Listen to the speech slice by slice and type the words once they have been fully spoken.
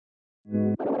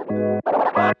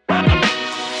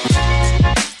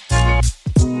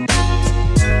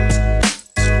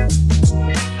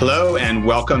Hello and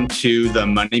welcome to The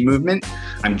Money Movement.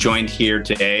 I'm joined here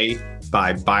today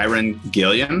by Byron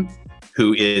Gilliam,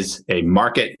 who is a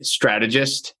market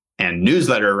strategist and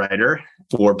newsletter writer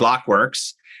for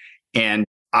Blockworks. And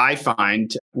I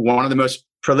find one of the most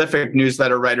prolific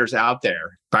newsletter writers out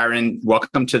there. Byron,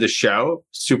 welcome to the show.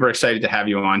 Super excited to have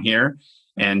you on here.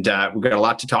 And we've got a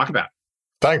lot to talk about.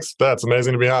 Thanks. That's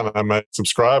amazing to be on. I might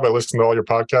subscribe. I listen to all your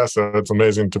podcasts, so it's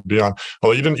amazing to be on.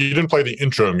 Well, you didn't play the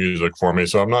intro music for me,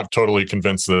 so I'm not totally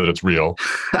convinced that it's real.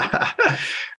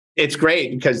 It's great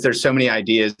because there's so many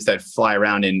ideas that fly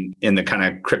around in the kind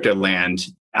of crypto land.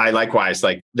 I likewise,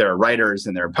 there are writers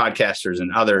and there are podcasters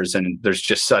and others, and there's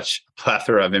just such a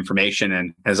plethora of information.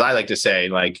 And as I like to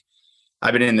say,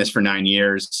 I've been in this for 9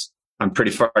 years. I'm pretty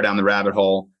far down the rabbit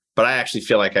hole, but I actually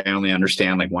feel like I only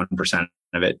understand 1%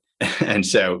 of it. And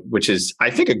so, which is,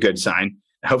 I think, a good sign.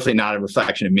 Hopefully not a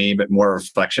reflection of me, but more a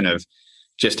reflection of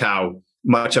just how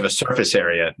much of a surface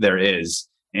area there is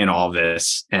in all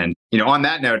this. And, on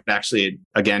that note, actually,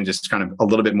 again, just kind of a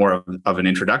little bit more of an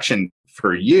introduction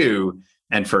for you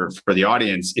and for the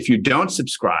audience. If you don't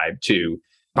subscribe to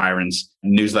Byron's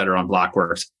newsletter on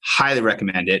Blockworks, highly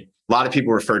recommend it. A lot of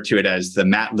people refer to it as the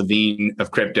Matt Levine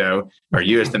of crypto, or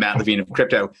you as the Matt Levine of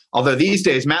crypto. Although these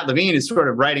days, Matt Levine is sort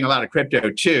of writing a lot of crypto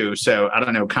too. So I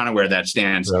don't know kind of where that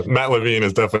stands. Yeah, Matt Levine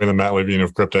is definitely the Matt Levine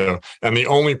of crypto. And the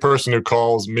only person who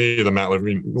calls me the Matt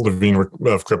Levine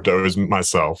of crypto is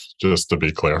myself, just to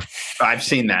be clear. I've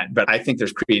seen that, but I think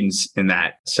there's credence in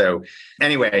that. So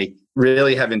anyway,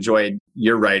 really have enjoyed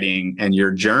your writing and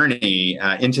your journey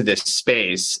into this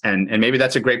space. And maybe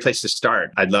that's a great place to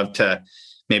start. I'd love to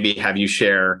maybe have you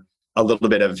share a little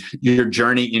bit of your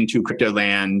journey into crypto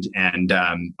land. And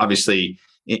obviously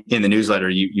in the newsletter,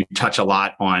 you touch a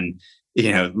lot on,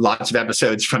 lots of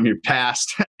episodes from your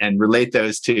past and relate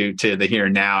those to the here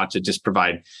and now to just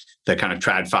provide the kind of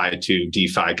TradFi to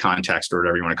DeFi context or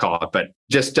whatever you want to call it. But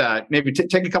just maybe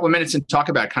take a couple of minutes and talk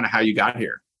about kind of how you got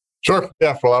here. Sure.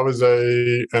 Yeah. Well, I was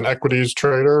an equities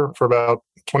trader for about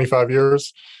 25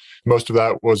 years. Most of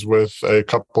that was with a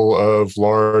couple of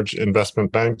large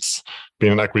investment banks.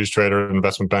 Being an equities trader, an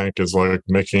investment bank is like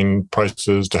making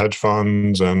prices to hedge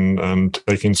funds and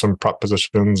taking some prop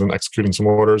positions and executing some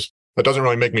orders. That doesn't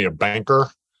really make me a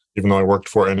banker, even though I worked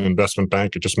for an investment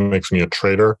bank. It just makes me a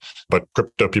trader. But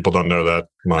crypto people don't know that.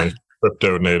 My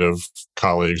crypto native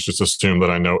colleagues just assume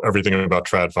that I know everything about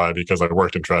TradFi because I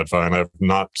worked in TradFi, and I've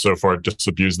not so far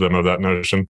disabused them of that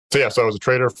notion. So I was a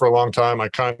trader for a long time. I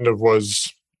kind of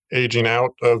was aging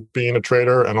out of being a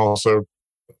trader, and also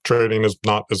trading is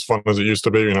not as fun as it used to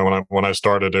be. When I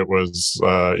started, it was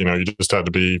you just had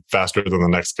to be faster than the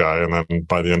next guy, and then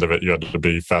by the end of it, you had to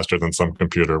be faster than some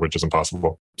computer, which is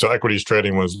impossible. So equities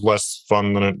trading was less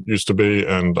fun than it used to be,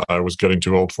 and I was getting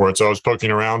too old for it. So I was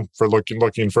poking around for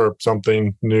looking for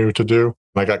something new to do.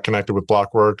 I got connected with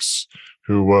Blockworks,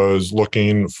 who was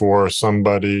looking for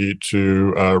somebody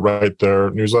to write their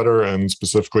newsletter, and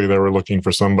specifically they were looking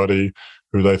for somebody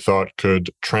who they thought could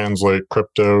translate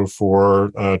crypto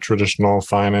for traditional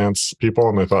finance people,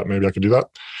 and they thought maybe I could do that.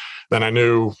 Then I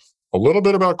knew a little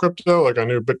bit about crypto, I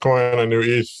knew Bitcoin, I knew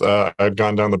ETH. I'd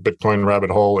gone down the Bitcoin rabbit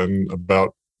hole in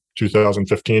about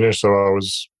 2015-ish, so I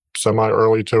was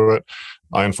semi-early to it.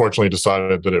 I unfortunately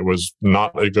decided that it was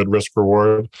not a good risk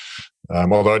reward.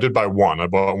 Although I did buy one. I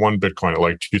bought one Bitcoin at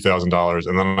 $2,000,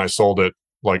 and then I sold it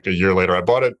a year later. I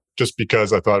bought it just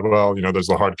because I thought, there's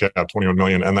the hard cap, 21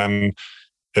 million. And then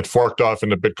it forked off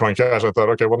into Bitcoin Cash. I thought,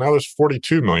 okay, well, now there's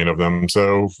 42 million of them.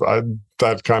 So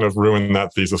that kind of ruined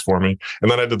that thesis for me.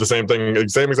 And then I did the same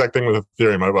exact thing with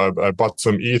Ethereum. I bought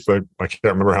some ETH. I can't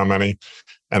remember how many.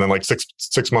 And then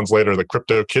six months later, the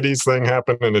Crypto Kitties thing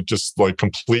happened, and it just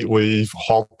completely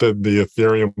halted the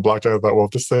Ethereum blockchain. I thought, well,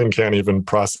 if this thing can't even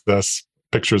process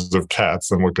pictures of cats,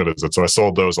 then what good is it? So I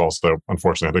sold those also,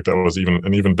 unfortunately. I think that was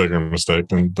an even bigger mistake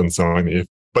than selling the ETH.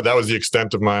 But that was the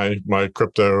extent of my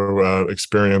crypto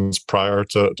experience prior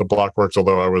to Blockworks,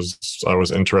 although I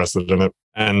was interested in it.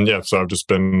 And so I've just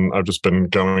been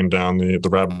going down the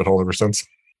rabbit hole ever since.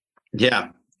 Yeah,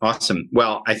 awesome.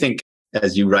 Well, I think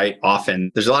as you write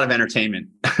often, there's a lot of entertainment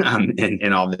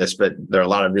in all of this, but there are a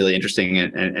lot of really interesting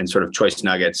and sort of choice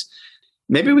nuggets.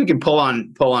 Maybe we can pull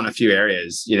on a few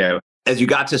areas. As you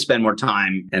got to spend more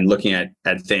time and looking at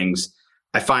things,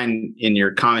 I find in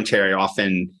your commentary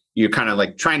often you're kind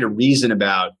of trying to reason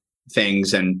about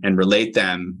things and relate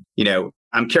them.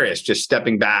 I'm curious, just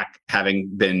stepping back, having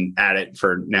been at it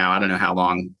for now, I don't know how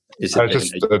long is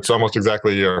it? It's almost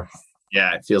exactly a year.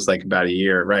 Yeah, it feels like about a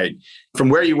year, right? From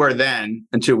where you were then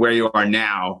until where you are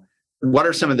now, what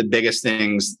are some of the biggest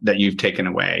things that you've taken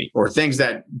away, or things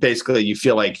that basically you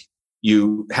feel like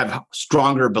you have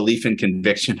stronger belief and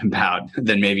conviction about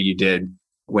than maybe you did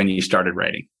when you started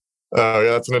writing? Yeah,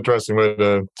 that's an interesting way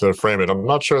to frame it. I'm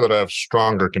not sure that I have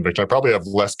stronger conviction. I probably have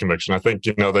less conviction. I think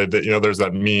there's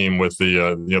that meme with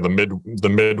the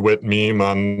mid-wit meme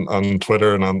on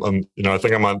Twitter, and I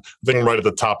think I'm right at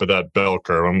the top of that bell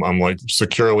curve. I'm like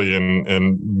securely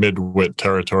in mid-wit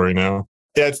territory now.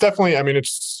 Yeah, it's definitely. I mean,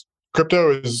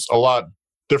 crypto is a lot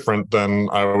different than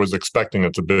I was expecting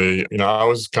it to be.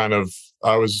 I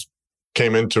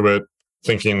came into it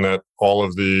thinking that all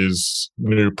of these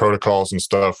new protocols and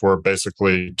stuff were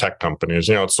basically tech companies.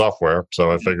 It's software,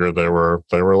 so I figured they were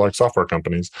like software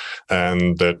companies,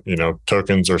 and that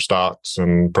tokens are stocks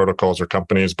and protocols are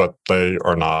companies, but they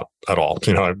are not at all.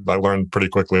 I learned pretty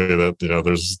quickly that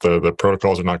there's the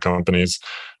protocols are not companies,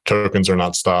 tokens are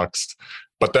not stocks,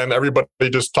 but then everybody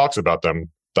just talks about them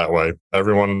that way.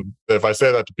 Everyone, if I say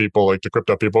that to people, like to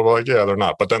crypto people, they're like, yeah, they're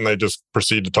not. But then they just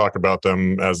proceed to talk about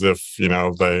them as if,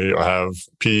 they have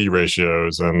P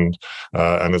ratios and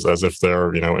as if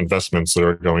they're, investments that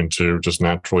are going to just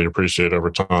naturally appreciate over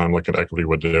time like an equity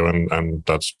would do. And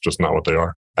that's just not what they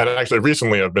are. And actually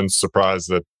recently I've been surprised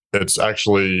that it's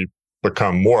actually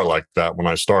become more like that when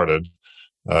I started.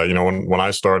 When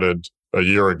I started a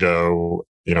year ago,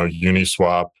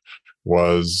 Uniswap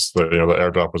was the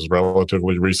airdrop was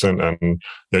relatively recent, and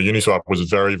Uniswap was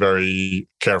very, very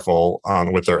careful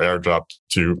with their airdrop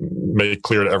to make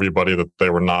clear to everybody that they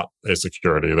were not a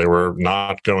security. They were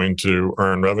not going to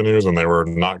earn revenues, and they were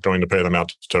not going to pay them out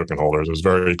to token holders. It was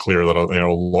very clear that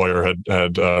a lawyer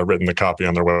had written the copy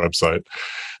on their website.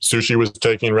 Sushi was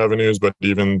taking revenues, but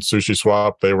even Sushi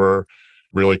Swap, they were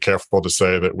really careful to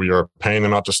say that we are paying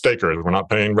them out to stakers. We're not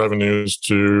paying revenues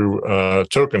to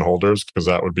token holders, because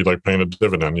that would be like paying a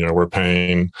dividend. We're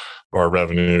paying our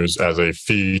revenues as a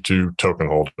fee to token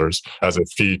holders, as a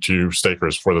fee to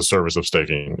stakers for the service of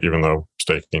staking, even though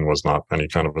staking was not any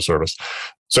kind of a service.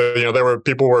 So,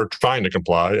 people were trying to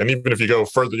comply. And even if you go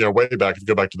further, way back, if you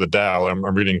go back to the DAO, I'm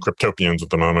reading Cryptopians at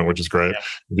the moment, which is great.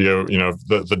 Yeah.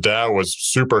 The DAO was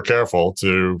super careful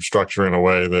to structure in a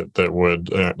way that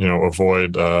would,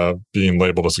 avoid being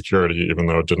labeled a security, even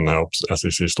though it didn't help.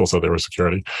 SEC still said they were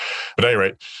security. But at any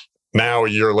rate, now a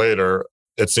year later,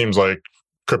 it seems like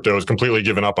crypto has completely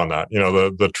given up on that.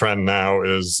 The trend now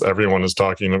is everyone is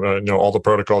talking about, all the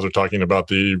protocols are talking about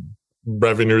the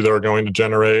revenue they're going to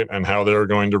generate and how they're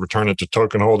going to return it to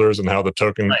token holders, and how the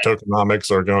tokenomics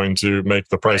are going to make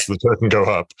the price of the token go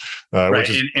up.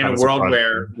 Which is in a world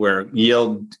where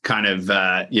yield kind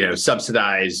of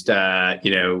subsidized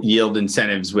yield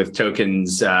incentives with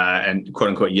tokens and quote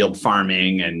unquote yield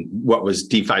farming, and what was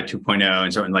DeFi 2.0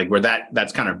 and so on, like where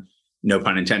that's kind of, no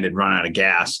pun intended, run out of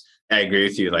gas. I agree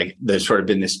with you. Like there's sort of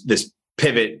been this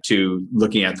pivot to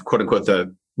looking at quote unquote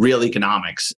the real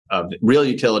economics of real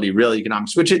utility, real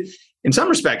economics, which in some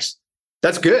respects,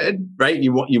 that's good, right?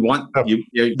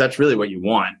 That's really what you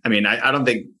want. I mean, I don't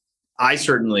think, I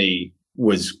certainly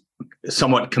was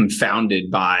somewhat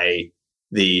confounded by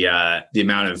the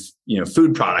amount of,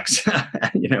 food products,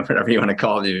 whatever you want to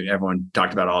call it. Everyone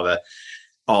talked about all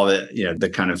the, the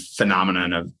kind of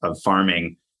phenomenon of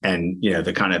farming and,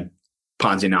 the kind of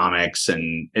Ponzi-nomics,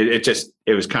 and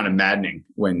it was kind of maddening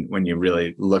when you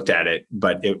really looked at it.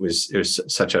 But it was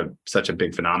such a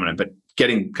big phenomenon. But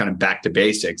getting kind of back to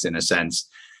basics in a sense.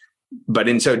 But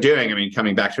in so doing, I mean,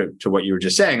 coming back to what you were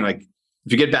just saying, like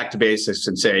if you get back to basics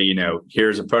and say,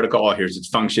 here's a protocol, here's its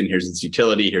function, here's its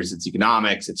utility, here's its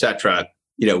economics, et cetera,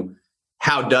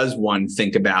 how does one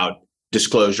think about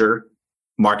disclosure,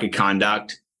 market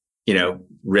conduct,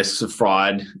 risks of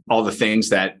fraud, all the things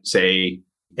that, say,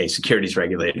 a securities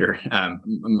regulator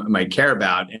might care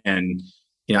about. And,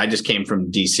 I just came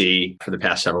from DC for the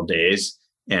past several days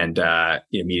and,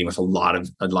 meeting with a lot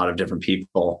of different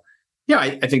people.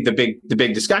 I think the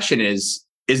big discussion is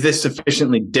this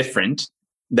sufficiently different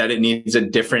that it needs a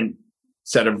different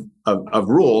set of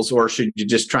rules, or should you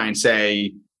just try and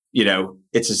say,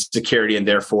 it's a security and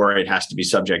therefore it has to be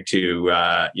subject to,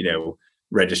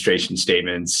 registration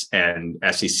statements and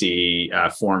SEC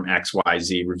Form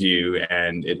XYZ review,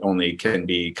 and it only can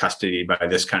be custodied by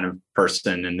this kind of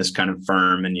person and this kind of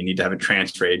firm, and you need to have a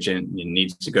transfer agent, and you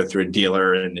need to go through a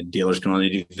dealer, and the dealers can only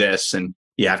do this, and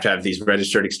you have to have these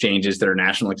registered exchanges that are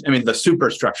national. I mean, the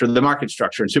superstructure, the market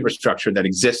structure and superstructure that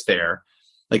exists there,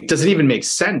 like, does it even make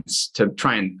sense to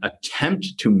try and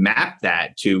attempt to map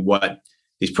that to what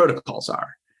these protocols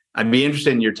are? I'd be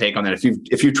interested in your take on that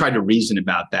if you tried to reason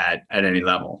about that at any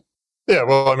level. Yeah,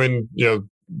 well, I mean,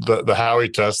 the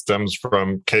Howey test stems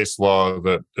from case law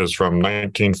that is from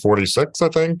 1946, I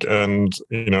think, and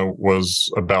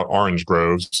was about orange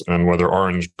groves and whether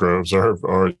orange groves or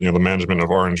the management of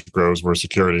orange groves were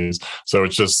securities. So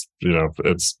it's just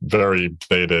it's very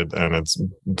dated and it's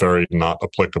very not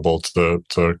applicable to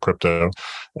crypto.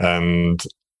 And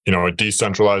a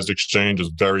decentralized exchange is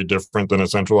very different than a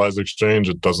centralized exchange.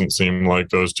 It doesn't seem like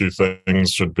those two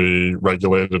things should be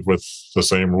regulated with the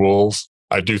same rules.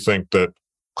 I do think that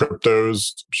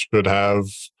cryptos should have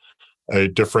a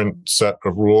different set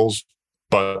of rules.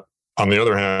 But on the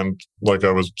other hand, like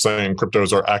I was saying,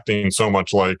 cryptos are acting so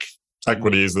much like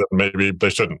equities that maybe they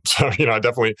shouldn't. So, I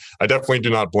definitely do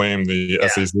not blame the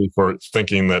SEC for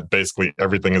thinking that basically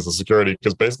everything is a security,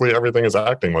 because basically everything is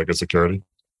acting like a security.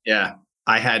 Yeah.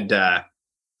 I had a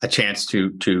chance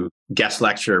to guest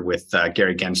lecture with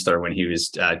Gary Gensler when he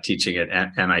was teaching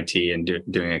at MIT and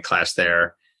doing a class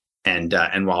there. And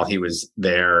while he was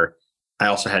there, I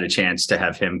also had a chance to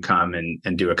have him come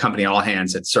and do a company all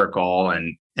hands at Circle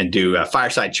and do a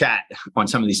fireside chat on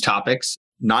some of these topics,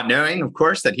 not knowing, of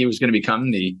course, that he was going to become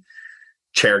the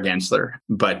chair Gensler.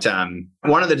 But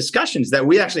one of the discussions that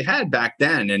we actually had back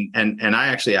then, and I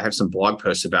have some blog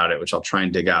posts about it, which I'll try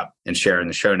and dig up and share in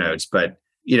the show notes, but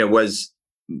was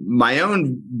my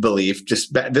own belief. This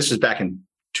was back in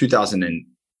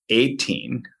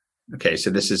 2018. Okay, so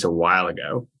this is a while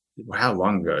ago. How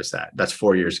long ago is that? That's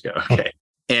 4 years ago. Okay.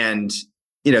 And,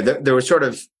 there was sort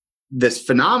of this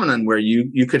phenomenon where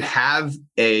you could have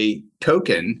a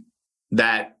token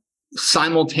that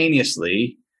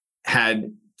simultaneously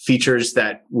had features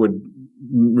that would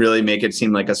really make it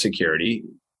seem like a security,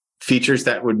 features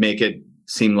that would make it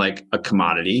seem like a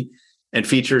commodity, and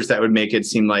features that would make it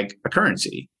seem like a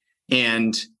currency.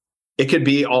 And it could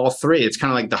be all three. It's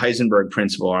kind of like the Heisenberg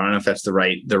principle. I don't know if that's the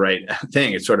right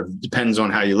thing. It sort of depends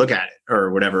on how you look at it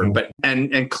or whatever. But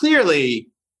and clearly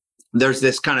there's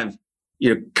this kind of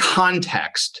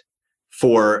context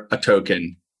for a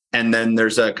token, and then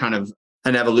there's a kind of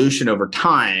an evolution over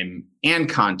time and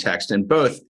context and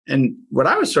both. And what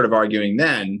I was sort of arguing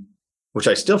then, which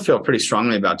I still feel pretty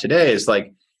strongly about today, is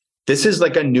like this is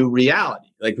like a new reality.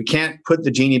 Like we can't put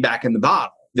the genie back in the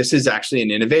bottle. This is actually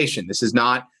an innovation. This is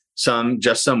not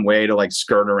some way to like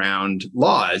skirt around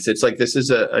laws. It's like this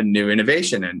is a new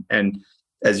innovation. And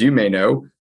as you may know,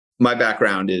 my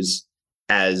background is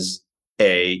as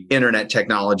a internet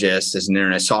technologist, as an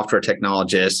internet software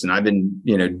technologist, and I've been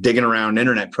digging around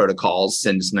internet protocols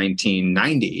since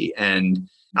 1990. And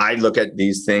I look at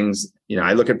these things,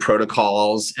 I look at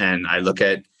protocols and I look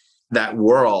at that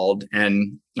world,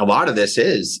 and a lot of this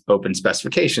is open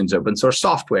specifications, open source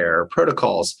software,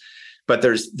 protocols. But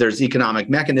there's economic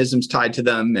mechanisms tied to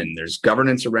them, and there's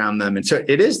governance around them, and so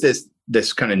it is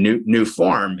this kind of new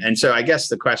form. And so I guess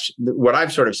the question, what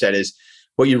I've sort of said is,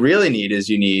 what you really need is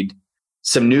you need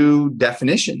some new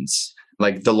definitions.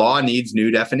 Like the law needs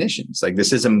new definitions. Like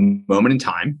this is a moment in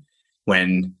time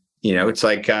when it's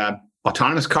like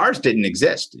autonomous cars didn't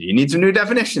exist. You need some new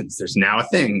definitions. There's now a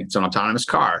thing. It's an autonomous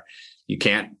car. You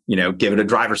can't give it a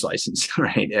driver's license,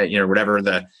 right? Whatever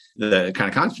the kind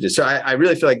of concept is. So I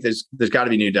really feel like there's got to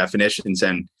be new definitions,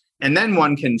 and then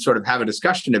one can sort of have a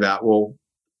discussion about, well,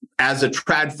 as a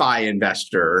TradFi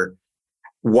investor,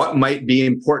 what might be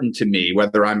important to me,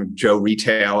 whether I'm Joe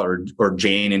retail or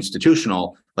Jane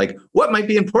institutional, like what might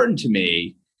be important to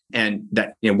me, and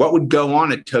that what would go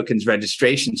on a token's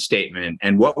registration statement,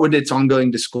 and what would its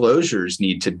ongoing disclosures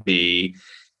need to be,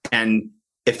 and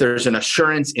if there's an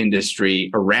assurance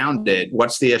industry around it,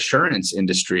 what's the assurance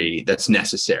industry that's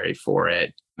necessary for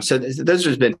it? So those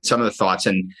have been some of the thoughts.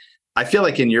 And I feel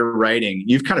like in your writing,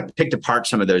 you've kind of picked apart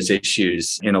some of those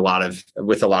issues with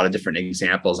a lot of different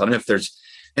examples. I don't know if there's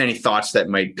any thoughts that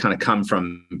might kind of come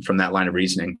from that line of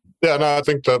reasoning. Yeah, no, I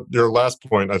think that your last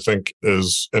point, I think,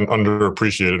 is an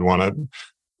underappreciated one.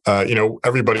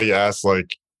 Everybody asks,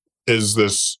 like, is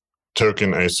this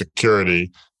token a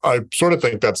security? I sort of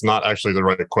think that's not actually the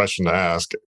right question to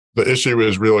ask. The issue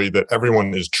is really that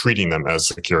everyone is treating them as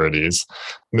securities.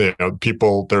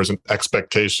 There's an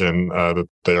expectation that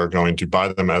they are going to buy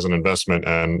them as an investment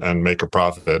and make a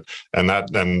profit. And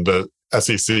the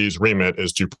SEC's remit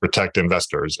is to protect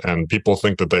investors. And people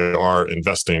think that they are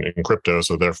investing in crypto,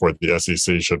 so therefore the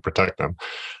SEC should protect them.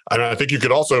 And I think you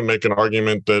could also make an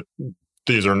argument that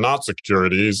these are not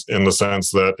securities in the sense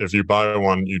that if you buy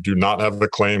one, you do not have a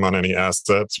claim on any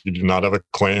assets. You do not have a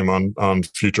claim on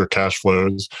future cash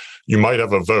flows. You might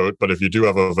have a vote, but if you do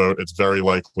have a vote, it's very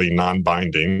likely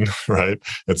non-binding, right?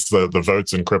 It's the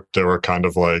votes in crypto are kind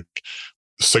of like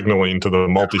signaling to the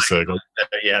multi-sig.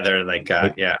 Yeah, they're like,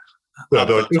 Yeah,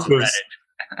 they're like,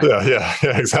 Yeah,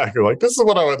 exactly. Like, this is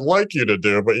what I would like you to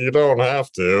do, but you don't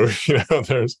have to.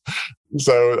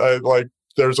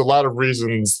 There's a lot of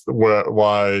reasons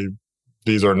why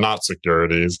these are not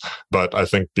securities, but I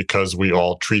think because we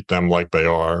all treat them like they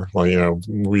are,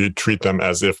 we treat them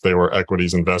as if they were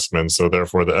equities investments. So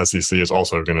therefore, the SEC is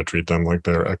also going to treat them like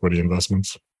they're equity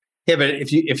investments. Yeah, but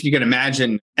if you can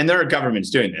imagine, and there are governments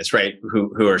doing this, right?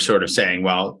 Who are sort of saying,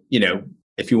 well,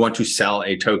 if you want to sell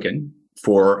a token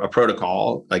for a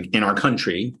protocol, like in our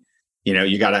country,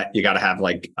 you gotta have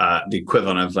like the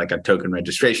equivalent of like a token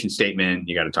registration statement.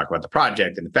 You got to talk about the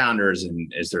project and the founders,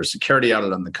 and is there a security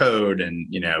audit on the code, and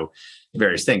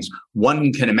various things.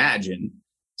 One can imagine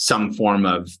some form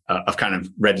of kind of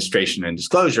registration and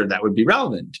disclosure that would be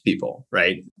relevant to people,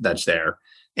 right? That's there,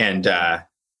 and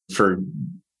for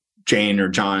Jane or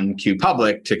John Q.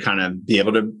 Public to kind of be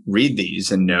able to read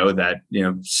these and know that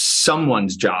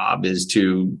someone's job is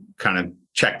to kind of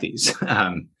check these.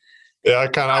 Yeah,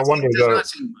 I wonder. It does not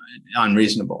seem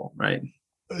unreasonable, right?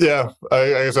 Yeah, I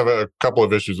guess I have a couple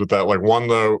of issues with that. Like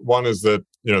one is that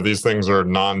these things are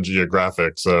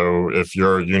non-geographic. So if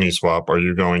you're Uniswap, are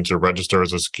you going to register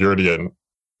as a security in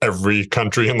every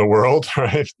country in the world,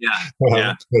 right?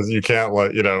 Yeah. Because you can't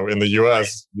in the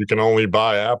US, you can only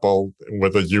buy Apple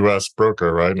with a US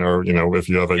broker, right? Or if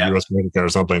you have a US Medicare or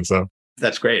something. So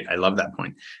that's great. I love that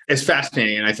point. It's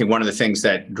fascinating, and I think one of the things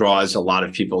that draws a lot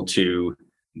of people to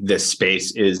this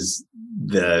space is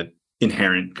the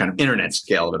inherent kind of internet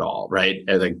scale of it all, right?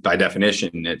 Like by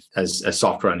definition, as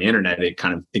software on the internet, it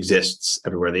kind of exists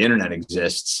everywhere the internet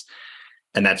exists,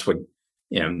 and that's what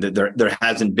there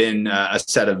hasn't been a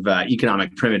set of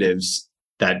economic primitives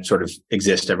that sort of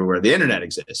exist everywhere the internet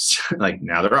exists. Like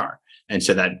now there are, and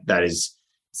so that is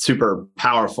super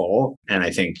powerful. And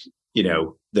I think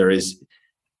there is,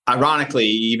 ironically,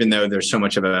 even though there's so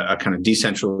much of a kind of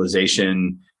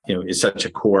decentralization, is such a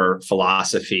core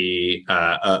philosophy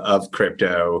of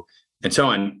crypto and so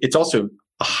on. It's also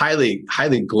a highly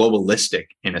globalistic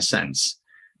in a sense,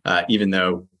 even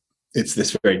though it's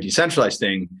this very decentralized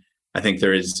thing. I think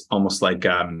there is almost like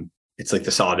it's like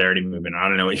the solidarity movement. I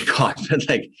don't know what you call it, but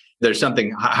like there's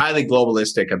something highly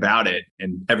globalistic about it,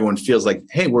 and everyone feels like,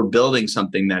 hey, we're building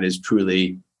something that is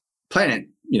truly planet.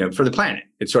 For the planet.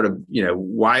 It's sort of,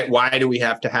 why do we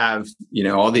have to have,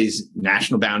 all these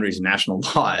national boundaries and national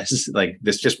laws? Like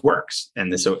this just works.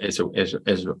 And this is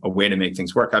a way to make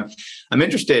things work. I'm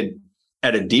interested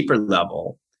at a deeper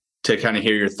level to kind of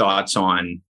hear your thoughts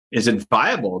on, is it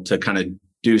viable to kind of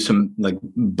do some like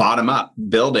bottom up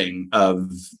building of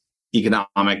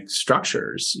economic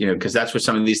structures, because that's what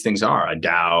some of these things are, a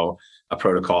DAO, a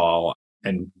protocol,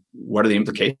 and what are the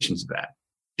implications of that?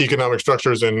 Economic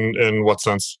structures in what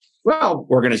sense? Well,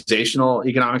 organizational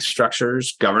economic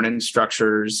structures, governance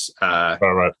structures,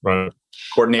 right.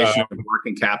 Coordination of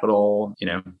working capital,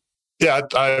 Yeah,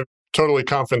 I'm totally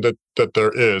confident that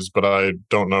there is, but I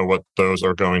don't know what those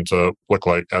are going to look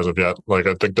like as of yet. Like,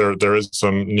 I think there is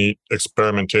some neat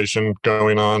experimentation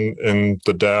going on in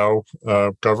the DAO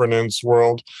governance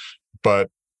world, but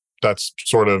that's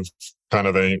sort of kind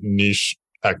of a niche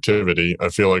activity. I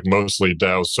feel like mostly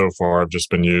DAOs so far have just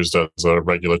been used as a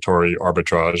regulatory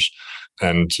arbitrage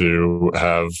and to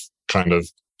have kind of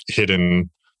hidden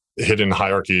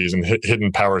hierarchies and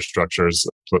hidden power structures.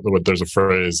 There's a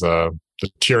phrase, the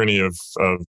tyranny of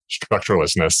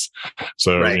structurelessness.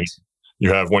 So right.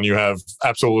 when you have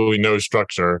absolutely no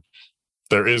structure,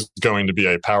 there is going to be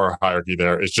a power hierarchy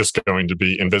there. It's just going to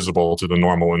be invisible to the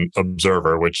normal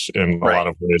observer, which in a lot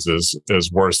of ways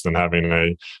is worse than having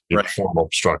a formal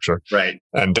structure. Right.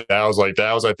 And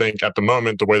DAOs, I think at the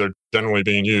moment, the way they're generally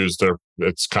being used,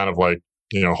 it's kind of like,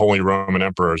 Holy Roman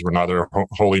emperors were neither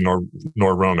holy nor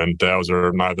Roman. DAOs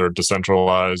are neither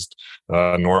decentralized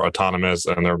nor autonomous,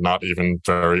 and they're not even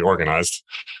very organized.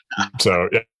 So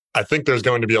I think there's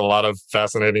going to be a lot of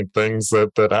fascinating things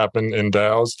that happen in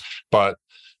DAOs, but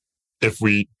if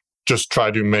we just try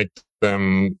to make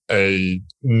them a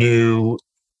new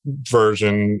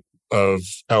version of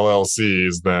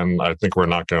LLCs, then I think we're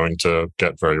not going to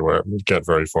get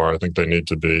very far. I think they need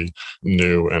to be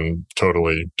new and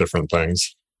totally different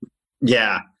things.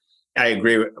 Yeah, I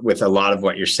agree with a lot of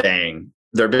what you're saying.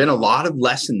 There have been a lot of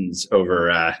lessons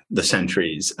over the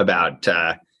centuries about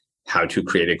how to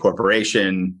create a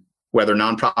corporation, whether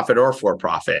nonprofit or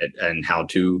for-profit, and how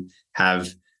to have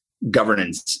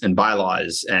governance and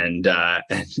bylaws and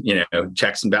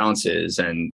checks and balances.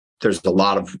 And there's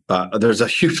a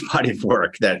huge body of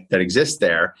work that exists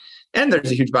there, and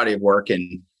there's a huge body of work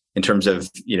in terms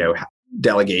of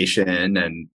delegation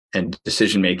and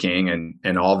decision making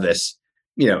and all of this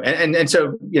And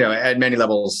so, at many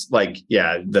levels, like,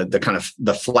 the kind of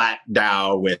the flat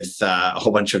DAO with a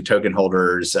whole bunch of token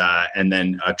holders, and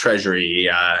then a treasury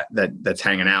that's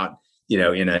hanging out,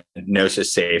 in a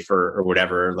Gnosis safe or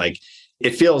whatever. Like,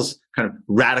 it feels kind of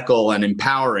radical and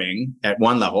empowering at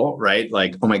one level, right?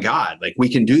 Like, oh my God, like we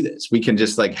can do this. We can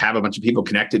just like have a bunch of people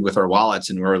connected with our wallets,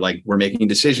 and we're making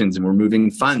decisions, and we're moving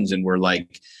funds, and we're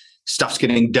like, stuff's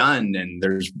getting done, and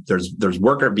there's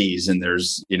worker bees, and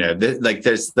there's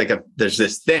there's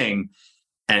this thing,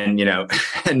 and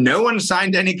and no one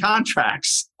signed any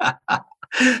contracts,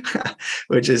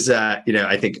 which is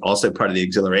I think also part of the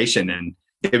exhilaration. And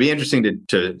it'd be interesting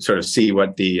to sort of see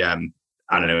what the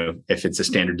I don't know if it's a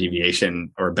standard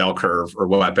deviation or a bell curve or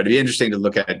what, but it'd be interesting to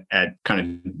look at kind of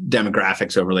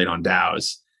demographics overlaid on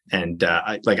DAOs. And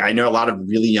I know a lot of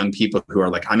really young people who are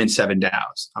like, I'm in 7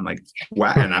 DAOs. I'm like,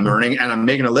 wow, and I'm earning and I'm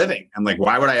making a living. I'm like,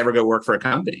 why would I ever go work for a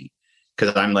company?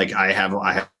 Because I'm like, I have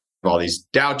all these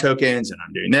DAO tokens, and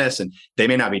I'm doing this, and they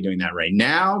may not be doing that right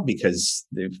now because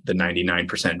the 99%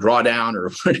 drawdown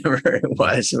or whatever it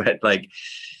was. But like,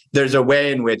 there's a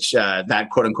way in which that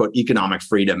quote unquote economic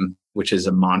freedom, which is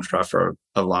a mantra for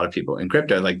a lot of people in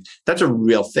crypto, like that's a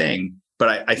real thing.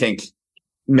 But I think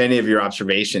many of your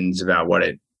observations about what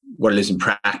it is in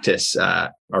practice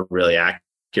are really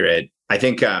accurate. I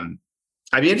think I'd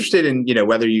be interested in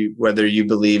whether you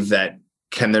believe that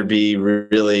can there be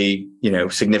really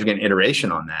significant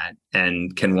iteration on that,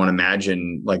 and can one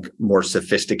imagine like more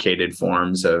sophisticated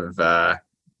forms of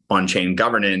on-chain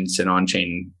governance and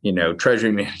on-chain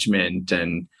treasury management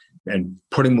and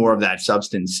putting more of that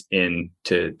substance in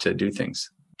to do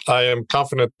things. I am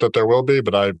confident that there will be,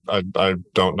 but I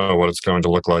don't know what it's going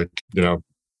to look like.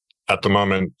 At the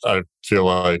moment, I feel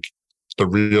like the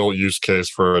real use case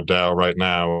for a DAO right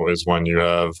now is when you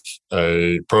have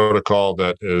a protocol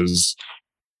that is,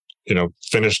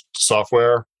 finished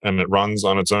software and it runs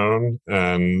on its own.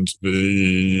 And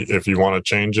if you want to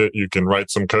change it, you can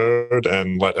write some code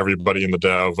and let everybody in the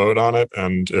DAO vote on it.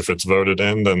 And if it's voted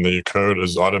in, then the code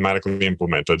is automatically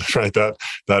implemented, right?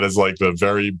 That is like the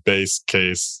very base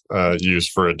case use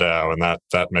for a DAO. And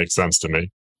that makes sense to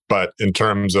me. But in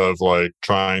terms of like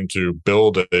trying to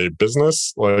build a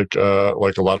business, like a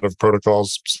lot of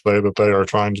protocols say that they are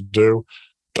trying to do,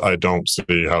 I don't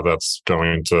see how that's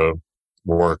going to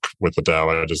work with the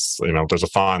DAO. I just, there's a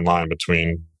fine line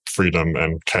between freedom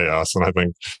and chaos. And I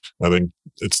think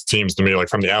it seems to me like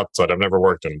from the outside, I've never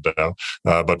worked in a DAO,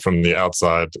 but from the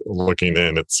outside looking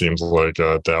in, it seems like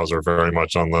DAOs are very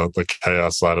much on the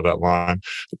chaos side of that line.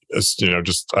 It's,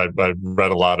 I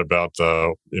read a lot about,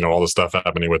 all the stuff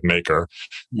happening with Maker.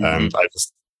 Mm-hmm. And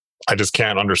I just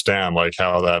can't understand like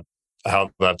how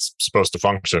that's supposed to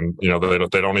function. They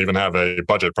don't even have a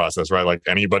budget process, right? Like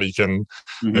anybody can,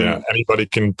 anybody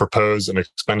can propose an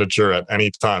expenditure at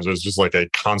any time. So it's just like a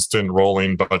constant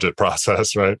rolling budget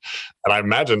process, right? And I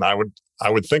imagine I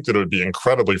would think that it would be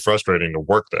incredibly frustrating to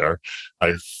work there.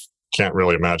 I can't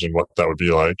really imagine what that would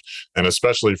be like, and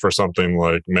especially for something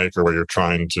like Maker, where you're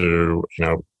trying to,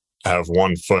 have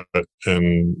one foot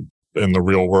in the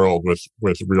real world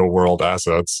with real world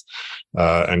assets,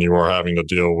 and you are having to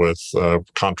deal with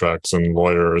contracts and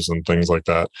lawyers and things like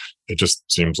that. It just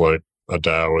seems like a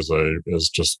DAO is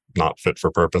just not fit for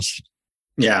purpose.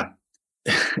 Yeah,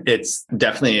 it's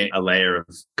definitely a layer of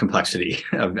complexity,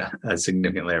 a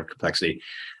significant layer of complexity.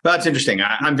 But that's interesting.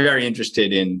 I'm very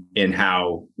interested in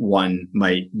how one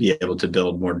might be able to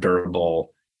build more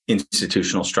durable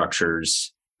institutional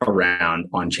structures around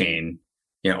on-chain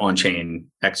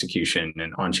execution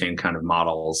and on-chain kind of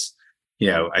models.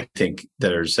 I think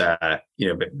there's,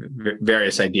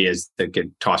 various ideas that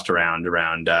get tossed around,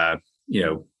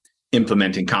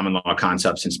 implementing common law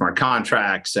concepts in smart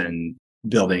contracts and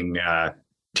building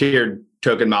tiered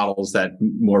token models that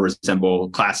more resemble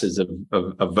classes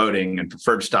of voting and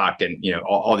preferred stock, and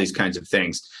all these kinds of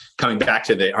things. Coming back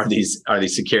to are these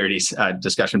securities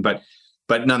discussion, but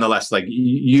nonetheless, like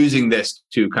using this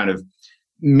to kind of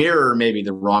mirror, maybe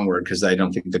the wrong word, because I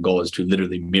don't think the goal is to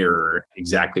literally mirror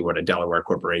exactly what a Delaware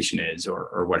corporation is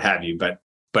or what have you, but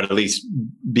at least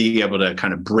being able to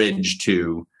kind of bridge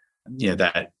to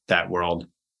that world.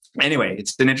 Anyway,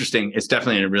 it's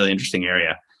definitely a really interesting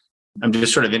area. I'm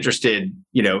just sort of interested,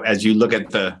 as you look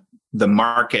at the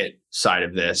market side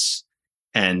of this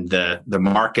and the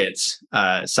markets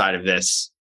side of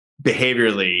this,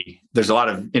 behaviorally, there's a lot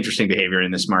of interesting behavior in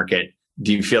this market.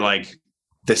 Do you feel like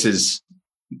this is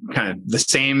kind of the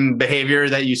same behavior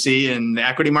that you see in the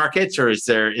equity markets, or is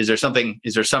there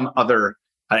some other,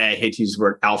 I hate to use the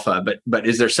word alpha, but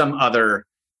is there some other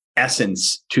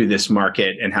essence to this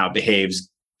market and how it behaves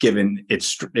given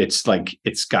it's like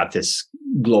it's got this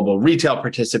global retail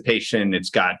participation, it's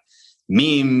got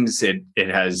memes, it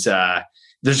has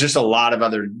there's just a lot of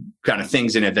other kind of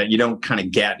things in it that you don't kind of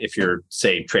get if you're,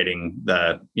 say, trading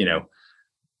the,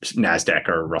 NASDAQ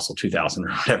or Russell 2000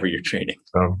 or whatever you're trading.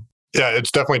 Yeah,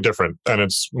 it's definitely different, and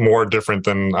it's more different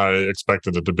than I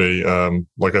expected it to be.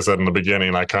 Like I said in the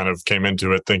beginning, I kind of came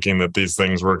into it thinking that these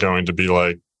things were going to be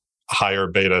like higher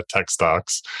beta tech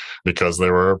stocks because they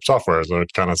were software, so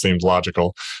it kind of seems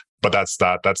logical. But that's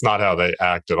not how they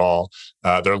act at all.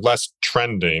 They're less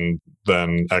trending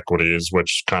than equities,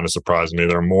 which kind of surprised me.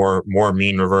 They're more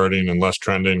mean reverting and less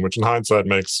trending, which in hindsight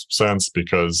makes sense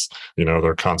because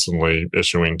they're constantly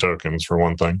issuing tokens for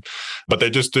one thing. But they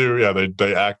just do,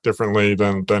 they act differently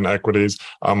than equities.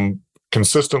 I'm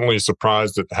consistently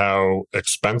surprised at how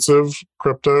expensive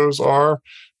cryptos are.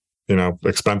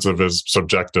 Expensive is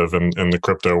subjective in the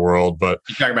crypto world, but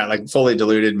you're talking about like fully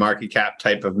diluted market cap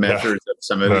type of measures of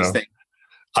some of these things.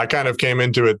 I kind of came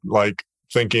into it like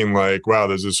thinking like, wow,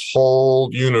 there's this whole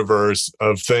universe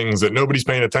of things that nobody's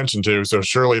paying attention to. So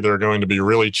surely they're going to be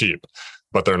really cheap,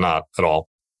 but they're not at all.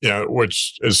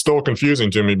 Which is still confusing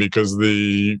to me because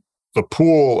the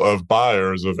pool of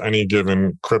buyers of any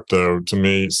given crypto to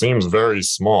me seems very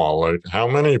small. Like how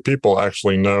many people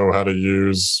actually know how to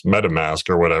use MetaMask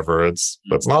or whatever?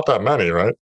 That's not that many,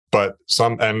 right? But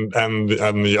some and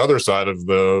the other side of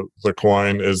the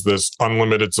coin is this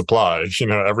unlimited supply.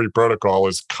 Every protocol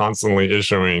is constantly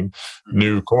issuing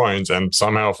new coins and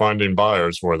somehow finding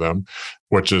buyers for them,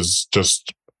 which is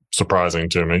just surprising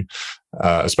to me,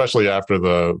 especially after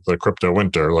the crypto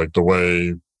winter. Like the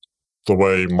way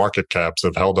market caps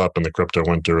have held up in the crypto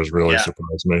winter has really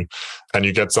surprised me. And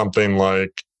you get something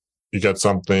like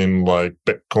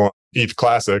Bitcoin. ETH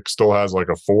Classic still has like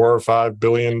a $4 or $5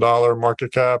 billion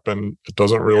market cap, and it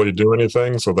doesn't really do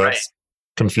anything. So that's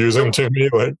confusing to me.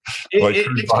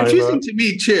 It's confusing to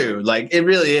me too. Like it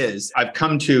really is. I've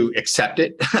come to accept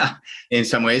it in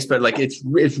some ways, but like it's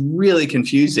really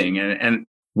confusing, and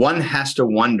one has to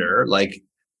wonder, like,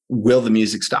 will the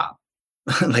music stop?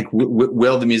 Like,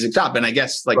 will the music stop? And I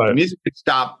guess the music could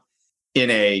stop in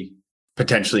a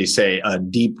potentially, say, a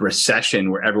deep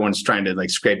recession where everyone's trying to like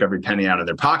scrape every penny out of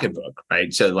their pocketbook,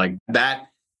 right? So like that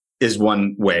is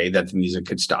one way that the music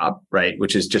could stop, right?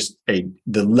 Which is just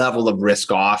the level of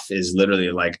risk off is literally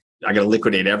like, I got to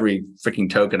liquidate every freaking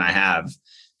token I have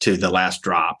to the last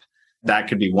drop. That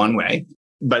could be one way.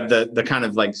 But the kind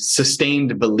of like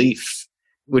sustained belief,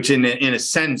 which in a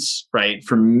sense, right,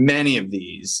 for many of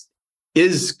these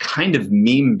is kind of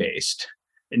meme based,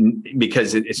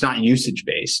 because it's not usage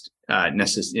based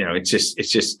necessarily.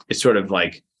 It's sort of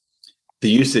like the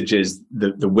usage is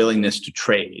the willingness to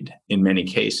trade in many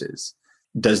cases.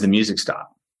 Does the music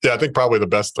stop? Yeah, I think probably the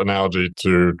best analogy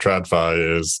to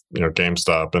TradFi is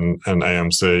GameStop and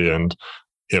AMC, and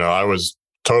I was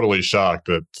totally shocked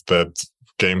that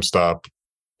GameStop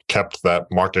kept that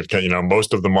market cap.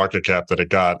 Most of the market cap that it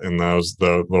got in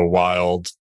the wild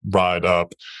ride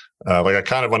up. Like I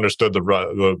kind of understood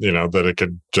that it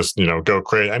could just go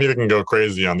crazy. Anything can go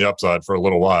crazy on the upside for a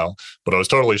little while, but I was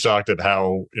totally shocked at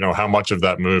how much of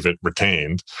that move it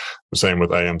retained. The same with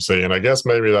AMC, and I guess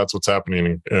maybe that's what's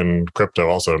happening in crypto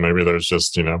also. Maybe there's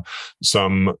just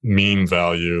some mean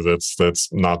value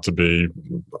that's not to be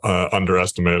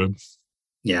underestimated.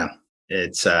 Yeah,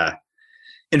 it's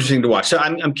interesting to watch. So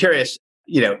I'm curious.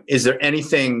 Is there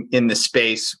anything in the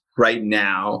space right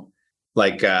now,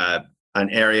 like an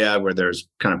area where there's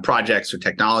kind of projects or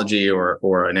technology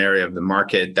or an area of the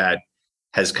market that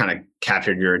has kind of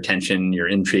captured your attention, you're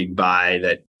intrigued by,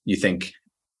 that you think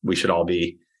we should all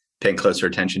be paying closer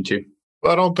attention to?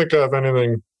 I don't think I have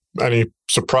any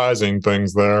surprising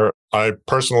things there. I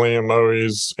personally am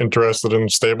always interested in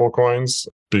stable coins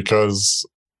because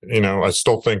I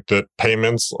still think that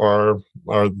payments are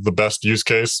the best use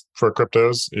case for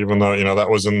cryptos, even though, that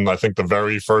was in, I think, the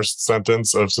very first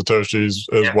sentence of Satoshi's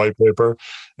white paper.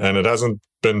 And it hasn't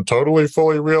been totally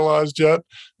fully realized yet,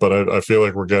 but I feel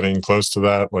like we're getting close to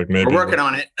that. Like maybe we're working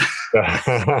on it.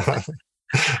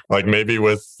 Like maybe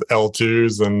with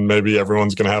L2s, and maybe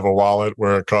everyone's going to have a wallet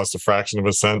where it costs a fraction of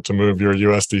a cent to move your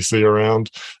USDC around.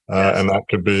 And that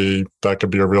could be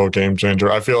a real game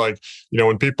changer. I feel like,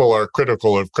 when people are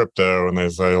critical of crypto and they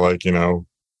say like,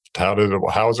 how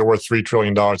is it worth $3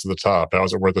 trillion to the top? How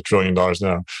is it worth $1 trillion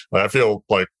now? Like, I feel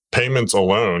like payments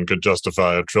alone could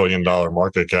justify $1 trillion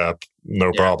market cap,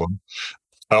 no problem.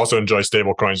 I also enjoy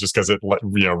stable coins just because it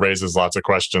raises lots of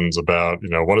questions about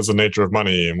what is the nature of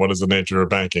money and what is the nature of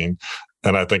banking,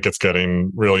 and I think it's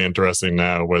getting really interesting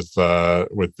now with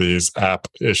these app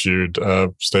issued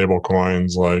stable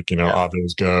coins like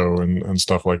Avios Go and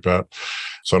stuff like that.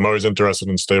 So I'm always interested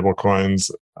in stable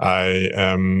coins. I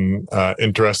am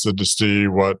interested to see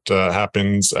what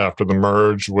happens after the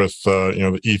merge with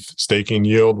the ETH staking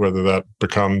yield, whether that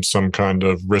becomes some kind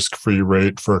of risk-free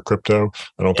rate for crypto.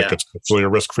 I don't think it's actually a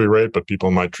risk-free rate, but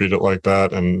people might treat it like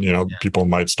that, and people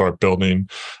might start building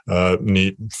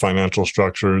neat financial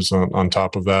structures on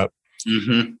top of that.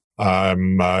 Mm-hmm.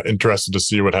 I'm interested to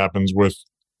see what happens with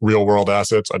real world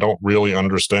assets. I don't really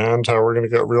understand how we're going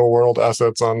to get real world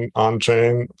assets on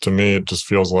chain. To me, it just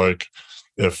feels like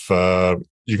if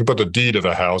you can put the deed of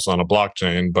a house on a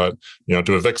blockchain, but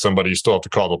to evict somebody, you still have to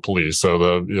call the police. So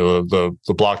the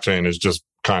blockchain is just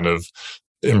kind of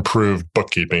improved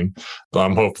bookkeeping.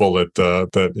 I'm hopeful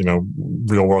that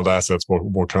real world assets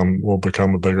will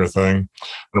become a bigger thing.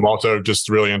 I'm also just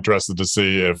really interested to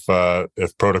see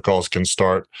if protocols can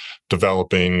start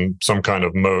developing some kind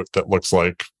of moat that looks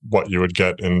like what you would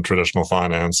get in traditional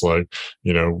finance, like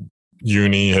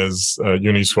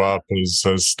Uniswap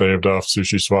has staved off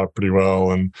SushiSwap pretty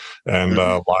well, and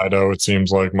Lido, it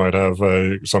seems like, might have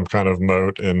some kind of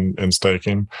moat in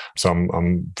staking. So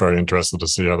I'm very interested to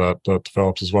see how that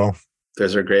develops as well.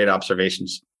 Those are great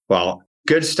observations. Well,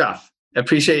 good stuff.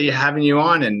 Appreciate you having you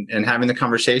on and having the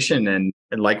conversation, and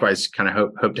likewise, kind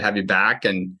of hope to have you back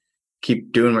and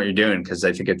keep doing what you're doing, because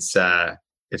I think it's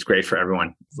great for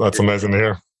everyone. That's amazing to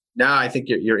hear. No, I think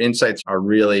your insights are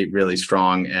really, really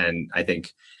strong, and I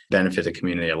think benefit the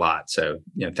community a lot. So,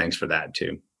 thanks for that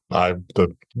too.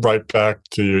 Right back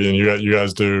to you, and you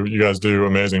guys do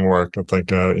amazing work. I think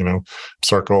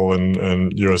Circle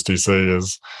and USDC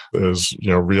is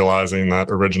realizing that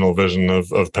original vision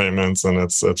of payments, and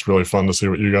it's really fun to see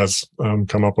what you guys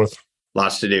come up with.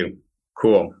 Lots to do.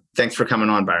 Cool. Thanks for coming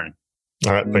on, Byron.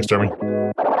 All right. Thanks, Jeremy.